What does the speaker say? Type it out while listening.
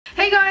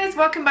guys,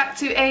 welcome back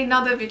to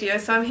another video.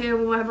 So I'm here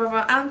with my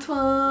brother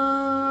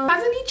Antoine.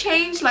 Hasn't he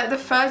changed? Like the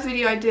first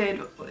video I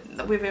did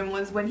with him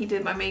was when he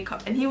did my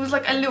makeup and he was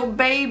like a little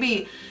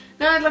baby.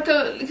 Now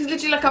he's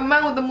literally like a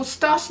man with a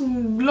moustache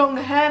and long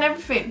hair and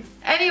everything.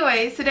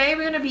 Anyways, today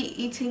we're going to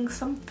be eating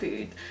some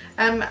food.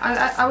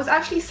 I was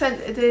actually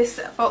sent this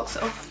box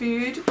of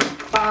food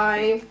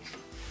by...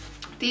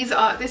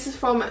 This is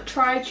from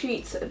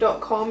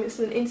trytreats.com. It's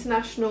an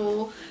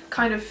international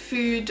kind of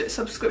food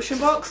subscription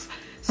box.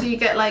 So you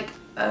get like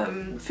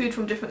food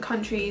from different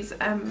countries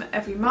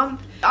every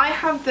month. I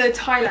have the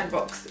Thailand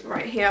box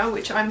right here,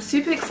 which I'm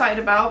super excited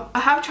about.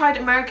 I have tried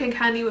American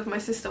candy with my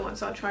sister once,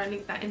 so I'll try and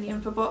link that in the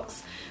info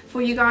box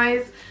for you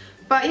guys.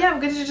 But yeah,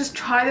 we're going to just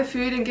try the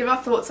food and give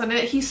our thoughts on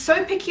it. He's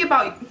so picky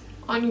about...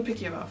 Aren't you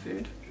picky about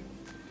food?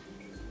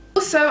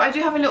 Also, I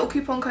do have a little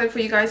coupon code for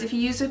you guys. If you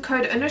use the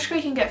code Anushka,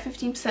 you can get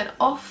 15%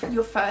 off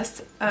your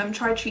first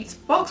Try Treats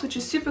box, which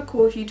is super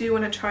cool if you do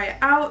want to try it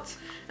out.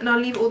 And I'll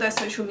leave all their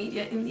social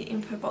media in the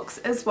info box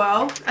as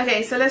well.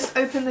 Okay, so let's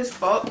open this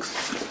box.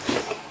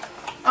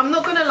 I'm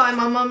not gonna lie,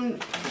 my mum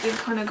did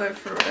kind of go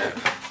through it,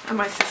 and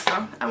my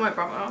sister and my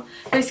brother,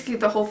 basically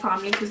the whole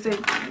family, because they,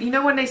 you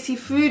know, when they see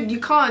food,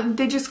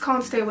 they just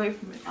can't stay away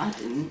from it. I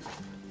didn't.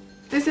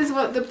 This is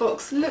what the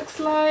box looks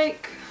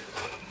like.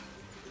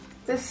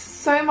 There's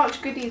so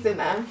much goodies in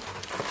there.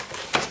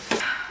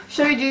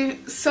 Shall we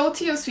do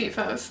salty or sweet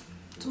first?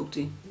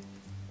 Salty.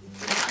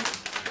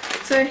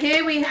 So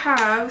here we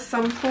have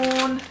some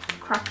prawn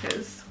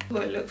crackers.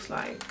 What it looks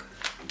like.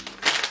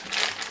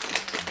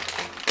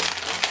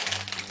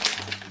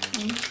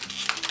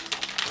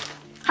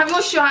 Have you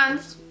washed your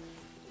hands?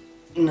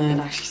 No, it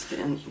actually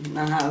stinks.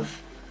 I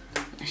have.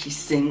 It actually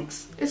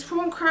stinks. It's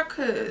prawn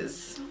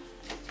crackers.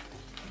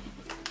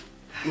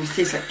 It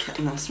tastes like cat.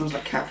 No, it smells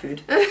like cat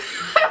food.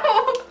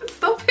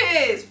 Stop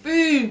it! It's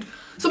food.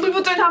 Some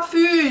people don't have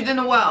food in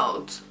the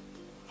world.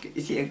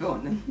 Yeah, go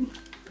on then.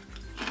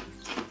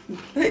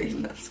 Hey,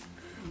 that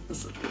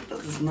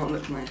does not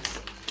look nice.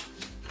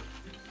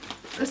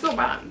 It's not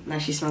bad. It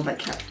actually smells like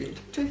cat food.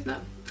 Taste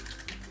that.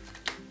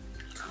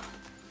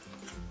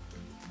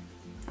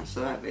 That's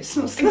alright, but it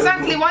smells terrible.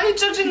 Exactly. Why are you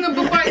judging the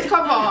book by its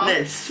cover? No,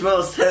 it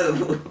smells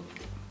terrible.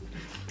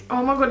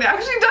 Oh my god, it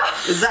actually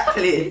does.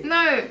 Exactly.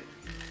 No.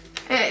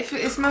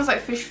 It smells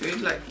like fish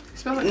food. Like it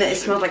smells like. No, it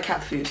smells like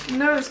cat food.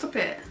 No, stop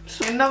it.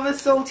 Another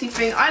salty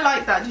thing. I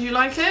like that. Did you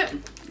like it?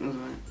 It was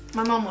alright.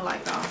 My mum will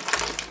like that.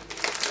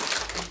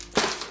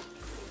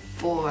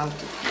 4 out of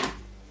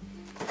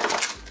 10.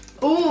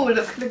 Oh,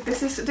 look!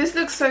 This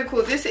looks so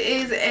cool. This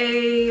is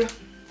a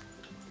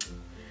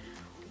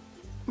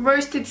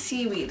roasted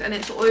seaweed, and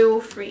it's oil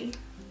free.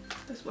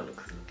 That's what it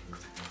looks like.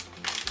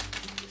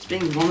 It's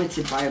being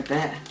vomited by a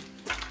bear.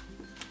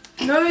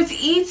 No, it's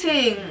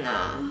eating.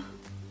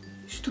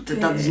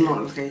 Stupid. That does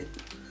not look it.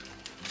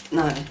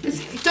 No.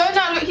 Don't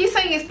know. Look, he's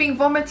saying it's being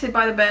vomited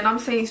by the bear, and I'm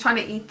saying he's trying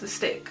to eat the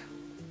stick.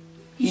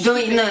 You don't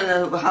eat.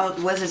 No.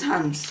 Where's his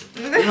hands?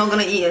 You're not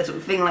gonna eat a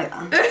thing like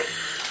that.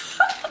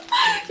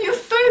 You're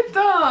so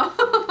dumb.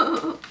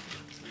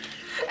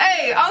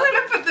 Hey, I'm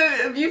gonna put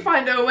the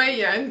viewfinder away,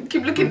 yeah, and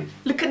keep looking.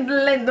 Look at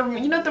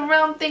you know the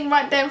round thing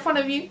right there in front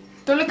of you.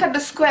 Don't look at the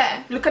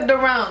square. Look at the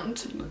round.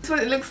 That's what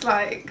it looks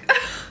like.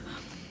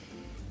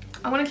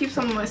 I want to keep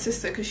some of my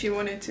sister because she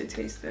wanted to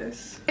taste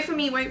this. Wait for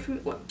me, wait for me.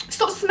 What?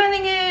 Stop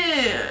smelling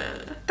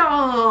it!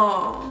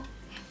 Duh.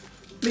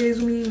 Okay,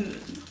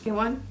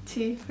 1,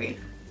 2, 3.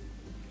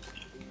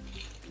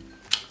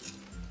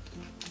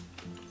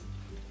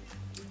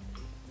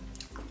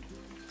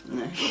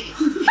 No.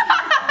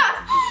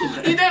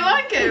 You don't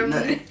like it?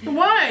 No.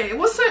 Why?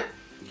 What's so...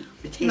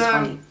 It tastes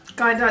funny.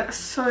 Guy, that's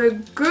so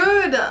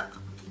good.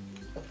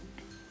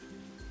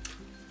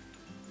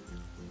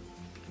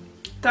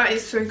 That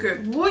is so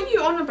good. What are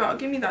you on about?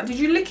 Give me that. Did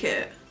you lick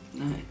it?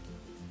 No.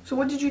 So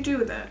what did you do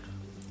with it?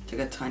 Took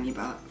a tiny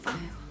bite.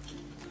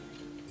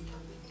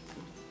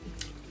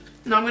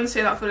 No, I'm going to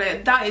say that for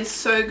later. That is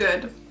so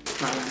good.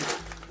 Thailand.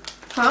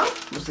 Huh?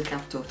 What's the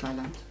capital of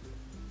Thailand?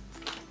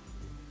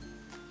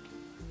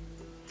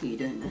 You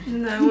don't know.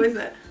 No, what is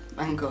it?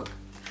 Bangkok.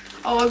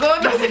 Oh my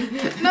god.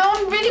 No,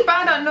 I'm really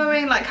bad at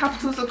knowing like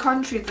capitals of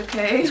countries,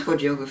 okay? It's called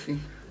geography.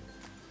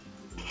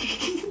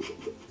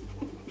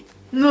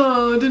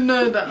 No, I didn't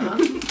know that.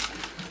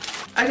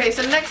 Okay,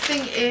 so next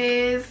thing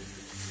is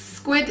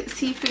squid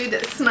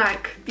seafood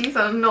snack. These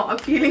are not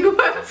appealing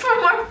words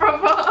for my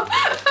brother.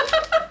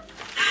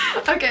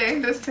 Okay,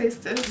 let's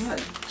taste this.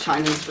 What?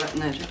 Chinese flag?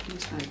 No,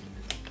 Japanese flag.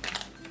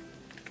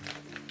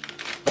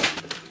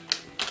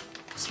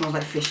 Smells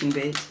like fishing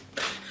baits.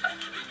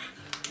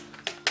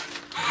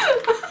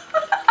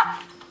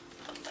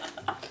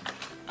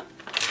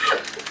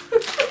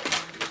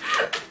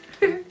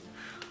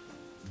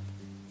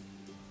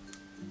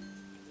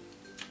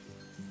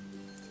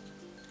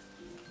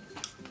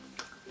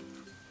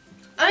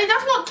 Hey,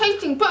 that's not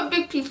tasting. Put a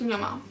big piece in your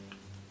mouth.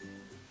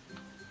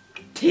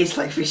 Tastes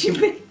like fishing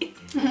bait.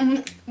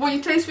 Well,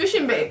 you taste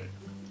fishing bait.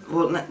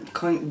 Well,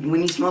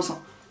 when you smell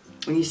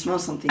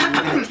something, you're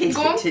gonna taste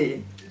it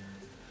too.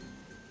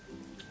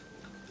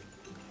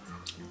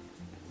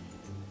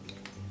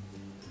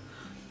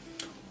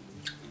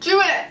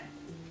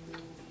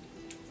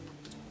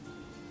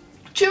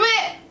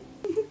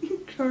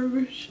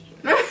 Charish.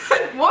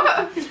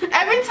 What?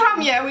 Every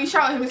time, yeah, we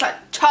shout at him, it's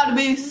like,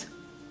 Chanaboose.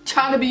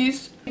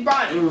 Chanaboose.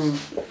 Right.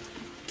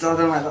 So I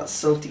don't like that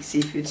salty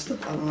seafood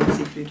stuff. I don't like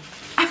seafood.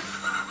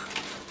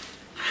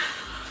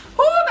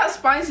 Oh, that's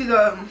spicy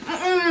though.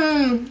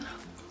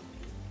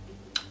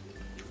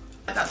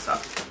 Like that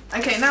stuff.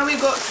 Okay, now we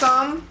got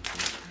some.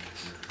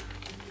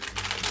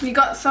 We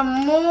got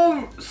some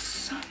more.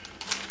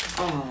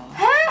 Oh.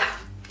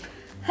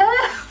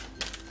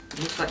 It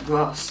looks like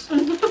grass.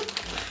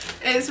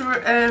 It's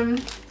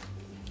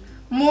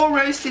more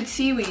roasted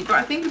seaweed, but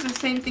I think it's the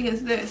same thing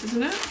as this,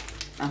 isn't it?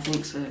 I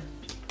think so.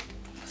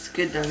 It's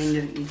good that we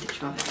don't need to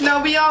try it.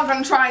 No, we are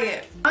gonna try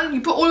it. And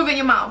you put all of it in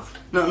your mouth.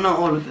 No, not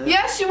all of it.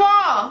 Yes, you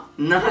are.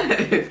 No.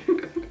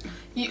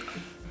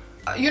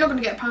 You're not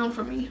gonna get a pound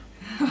from me.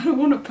 I don't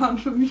want a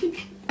pound from you.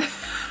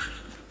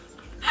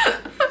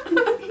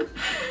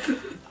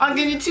 I'll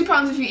give you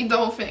 £2 if you eat the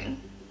whole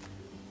thing.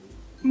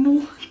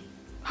 More.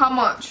 How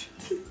much?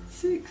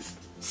 6.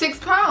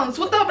 £6?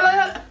 What the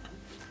hell?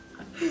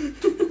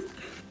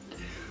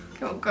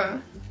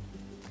 Go.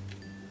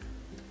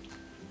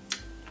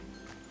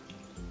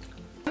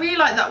 I really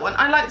like that one.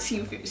 I like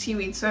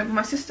seaweed, so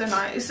my sister and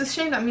I, it's a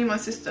shame that me and my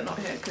sister are not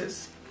here,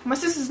 because my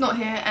sister's not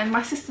here and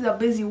my sister's a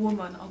busy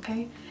woman,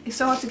 okay? It's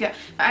so hard to get,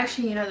 but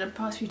actually, you know, the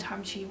past few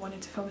times she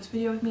wanted to film this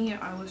video with me,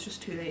 I was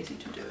just too lazy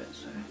to do it,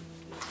 so.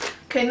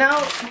 Okay, now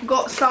I've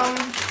got some,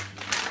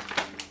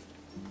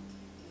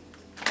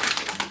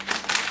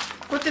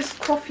 got this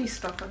coffee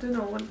stuff, I don't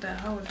know what the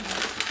hell it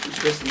is. You're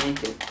supposed to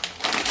make it.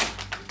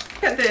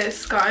 Look at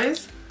this,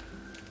 guys.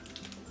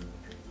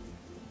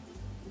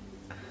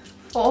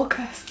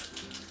 Focus.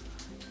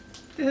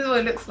 This is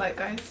what it looks like,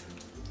 guys.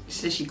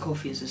 Sushi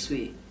coffee is a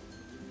sweet.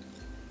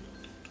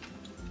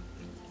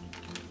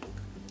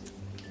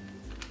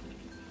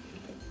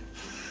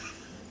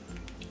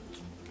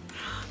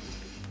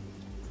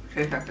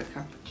 Tastes like a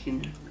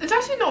cappuccino. It's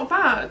actually not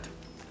bad.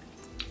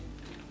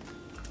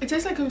 It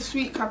tastes like a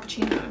sweet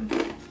cappuccino.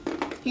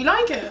 You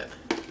like it?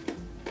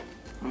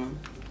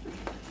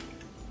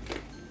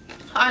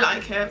 I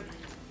like it.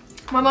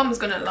 My mum's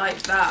gonna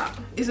like that.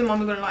 Isn't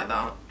mummy gonna like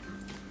that?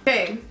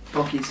 Okay.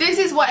 Pockies. This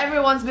is what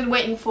everyone's been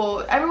waiting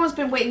for. Everyone's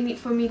been waiting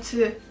for me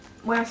to,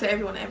 when I say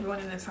everyone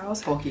in this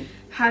house Pocky.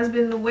 has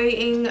been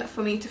waiting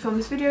for me to film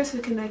this video so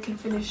they can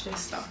finish this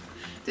stuff.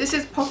 This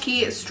is Pocky.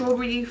 It's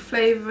strawberry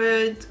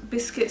flavoured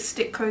biscuit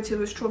stick coated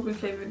with strawberry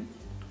flavoured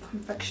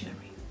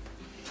confectionery.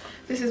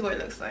 This is what it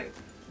looks like.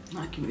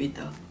 I can read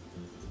that.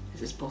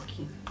 This is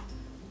Pocky.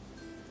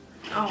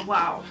 Oh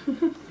wow.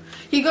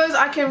 He goes,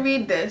 I can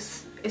read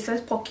this. It says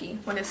Pocky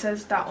when it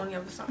says that on the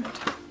other side.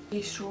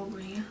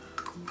 Strawberry.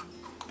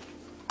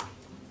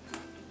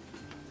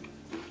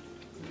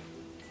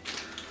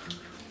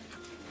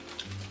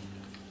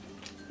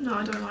 No,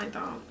 I don't like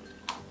that.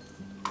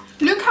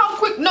 Look how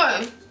quick.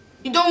 No,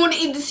 you don't want to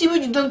eat the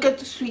seaweed, you don't get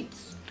the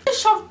sweets. He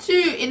shoved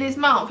 2 in his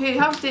mouth. Here,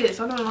 have this.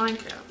 I don't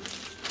like it.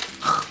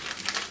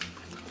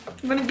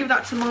 I'm gonna give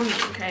that to mommy,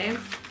 okay?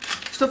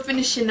 Stop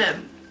finishing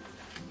them.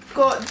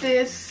 Got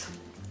this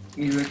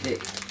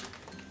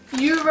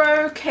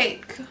Euro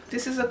cake.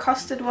 This is a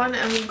custard one,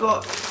 and we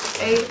got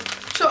a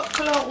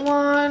chocolate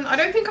one. I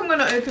don't think I'm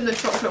gonna open the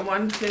chocolate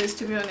one because,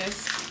 to be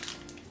honest,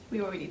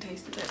 we already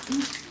tasted it.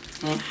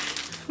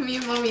 Me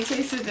and mommy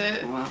tasted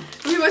it. Wow.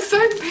 We were so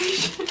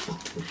impatient.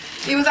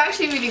 It was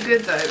actually really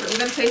good though, but we're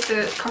gonna taste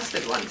the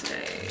custard one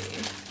today.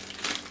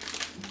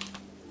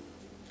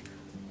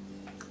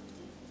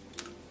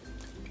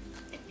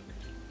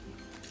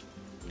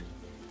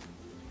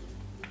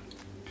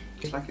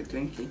 It's like a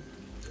Twinkie.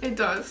 It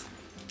does.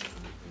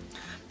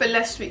 But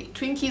less sweet.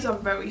 Twinkies are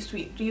very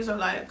sweet. These are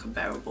like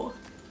bearable.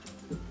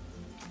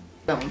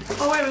 That one.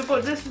 Oh wait, we've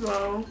got this as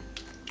well.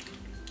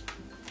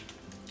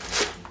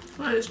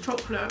 Oh, it's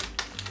chocolate.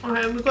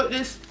 Okay, we've got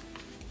this.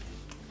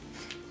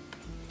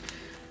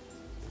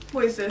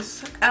 What is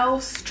this?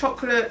 Elf's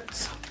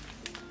chocolate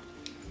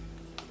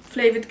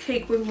flavoured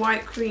cake with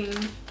white cream.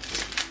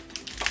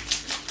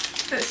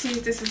 Let's see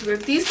if this is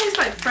good. These taste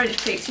like French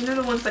cakes. You know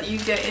the ones that you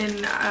get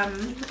in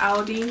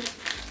Aldi?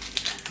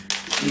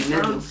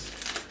 Lidl.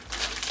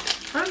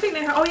 I don't think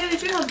they have. Oh yeah, they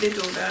do have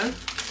Lidl there.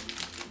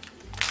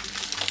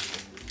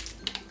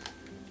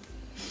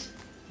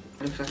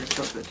 It looks like a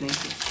chocolate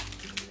Twinkie.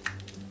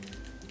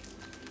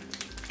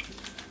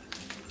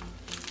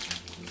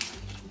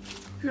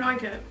 You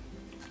like it?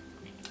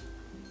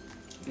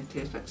 It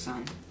tastes like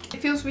sand.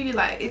 It feels really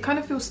like, it kind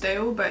of feels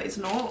stale, but it's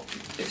not.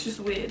 It's just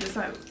weird. It's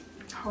like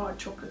hard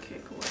chocolate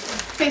cake or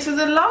whatever. Okay, so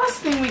the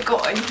last thing we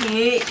got in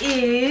here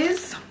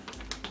is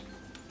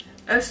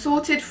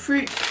assorted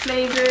fruit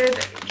flavoured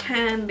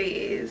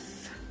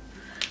candies.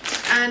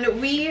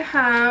 And we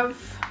have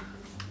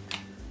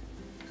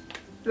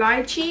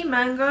lychee,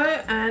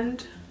 mango,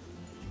 and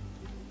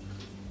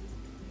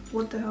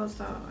what the hell is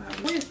that?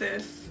 What is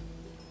this?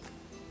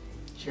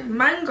 Sure.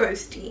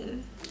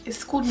 Mangosteen.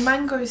 It's called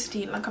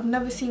mangosteen. Like, I've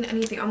never seen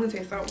anything. I'm gonna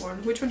taste that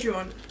one. Which one do you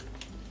want?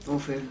 All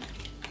food.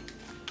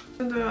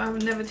 Although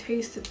I've never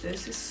tasted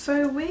this. It's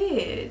so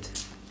weird.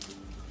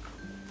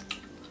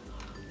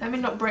 Let me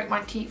not break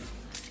my teeth.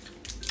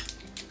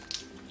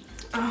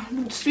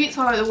 Sweets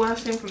are like the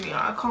worst thing for me.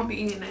 I can't be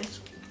eating this.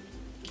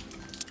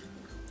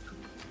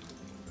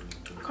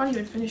 I can't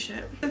even finish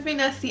it. I think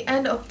that's the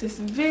end of this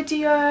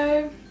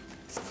video.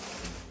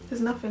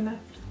 There's nothing left.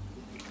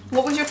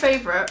 What was your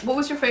favourite? What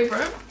was your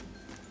favourite?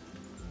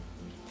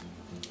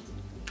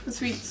 The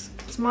sweets.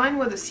 Mine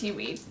were the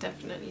seaweed.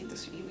 Definitely the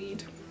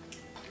seaweed.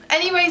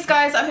 Anyways,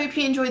 guys, I hope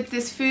you enjoyed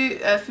this food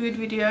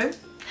video.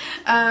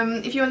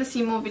 If you want to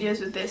see more videos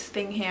with this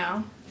thing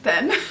here,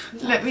 then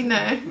let me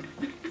know.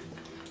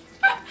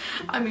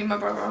 I mean my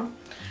brother.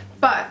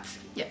 But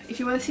yeah, if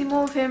you want to see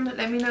more of him,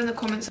 let me know in the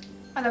comments.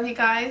 I love you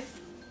guys.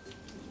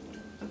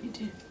 Love you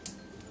too.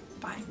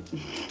 Bye.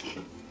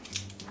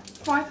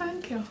 Why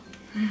thank you?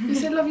 You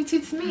said love you too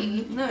to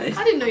me? No. I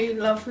didn't know you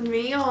loved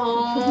me.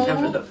 Aww.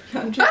 Never love.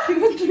 I'm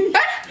joking.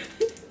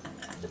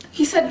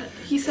 He said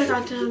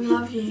I didn't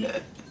love you.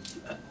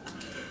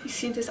 You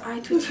see this eye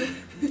twitching?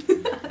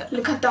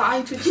 Look at the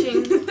eye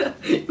twitching.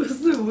 It was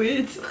so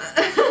weird.